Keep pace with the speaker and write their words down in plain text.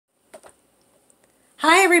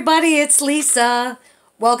Hi everybody, it's Lisa.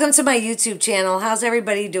 Welcome to my YouTube channel. How's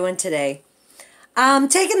everybody doing today? I'm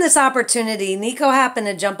taking this opportunity. Neco happened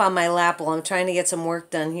to jump on my lap while I'm trying to get some work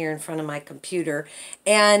done here in front of my computer.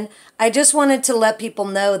 And I just wanted to let people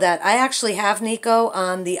know that I actually have Neco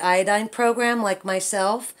on the IODine program like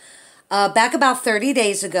myself. Back about 30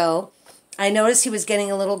 days ago, I noticed he was getting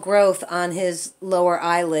a little growth on his lower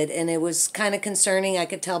eyelid, and it was kind of concerning. I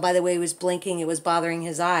could tell by the way he was blinking, it was bothering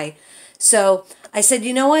his eye. So I said,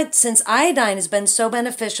 you know what, since iodine has been so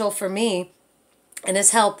beneficial for me and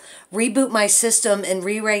has helped reboot my system and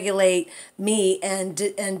re-regulate me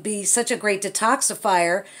and be such a great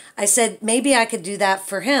detoxifier, I said maybe I could do that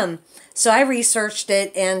for him. So I researched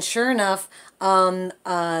it, and sure enough,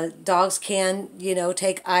 dogs can,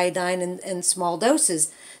 take iodine in small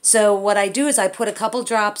doses. So what I do is I put a couple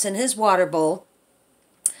drops in his water bowl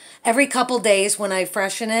every couple days when I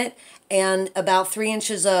freshen it, and about 3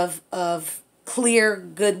 inches of clear,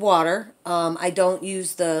 good water. I don't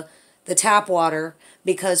use the tap water,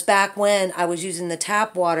 because back when I was using the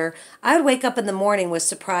tap water, I would wake up in the morning with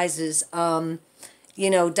surprises.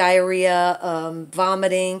 Diarrhea,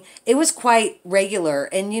 vomiting. It was quite regular.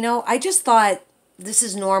 And, I just thought, this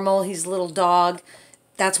is normal. He's a little dog.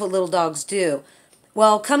 That's what little dogs do.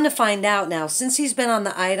 Well, come to find out now, since he's been on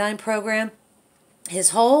the iodine program, his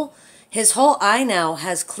whole eye now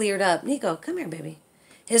has cleared up. Neco, come here, baby.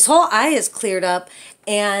 His whole eye is cleared up,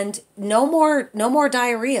 and no more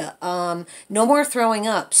diarrhea, no more throwing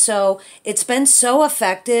up. So it's been so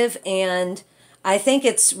effective, and I think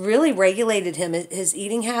it's really regulated him. His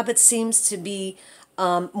eating habits seems to be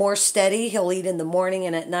more steady. He'll eat in the morning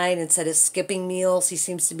and at night instead of skipping meals. He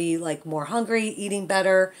seems to be like more hungry, eating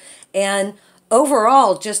better, and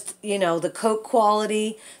overall, just, the coat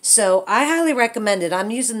quality. So I highly recommend it. I'm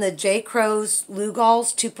using the J.Crows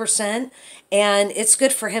Lugols 2%, and it's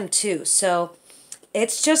good for him too. So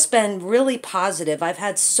it's just been really positive. I've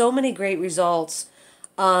had so many great results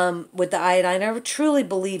with the iodine. I truly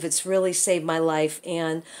believe it's really saved my life,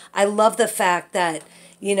 and I love the fact that,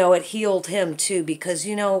 it healed him too, because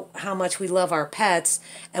you know how much we love our pets,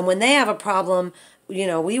 and when they have a problem,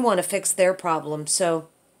 we want to fix their problem. So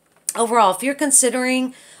overall, if you're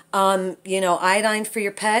considering, iodine for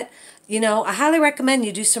your pet, I highly recommend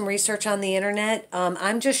you do some research on the internet.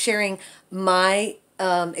 I'm just sharing my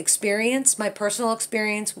experience, my personal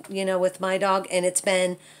experience, with my dog, and it's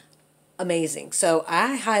been amazing. So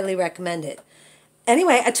I highly recommend it.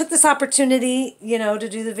 Anyway, I took this opportunity, to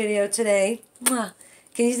do the video today. Mwah.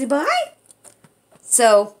 Can you say bye?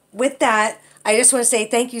 So with that, I just want to say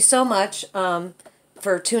thank you so much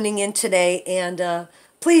for tuning in today, and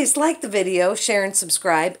please like the video, share, and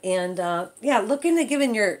subscribe. And yeah, look into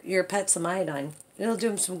giving your pet some iodine. It'll do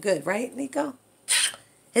him some good, right, Neco?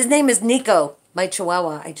 His name is Neco, my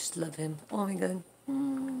Chihuahua. I just love him. Oh my God.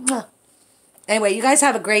 Mwah. Anyway, you guys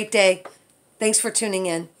have a great day. Thanks for tuning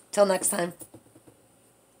in. Till next time.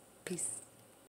 Peace.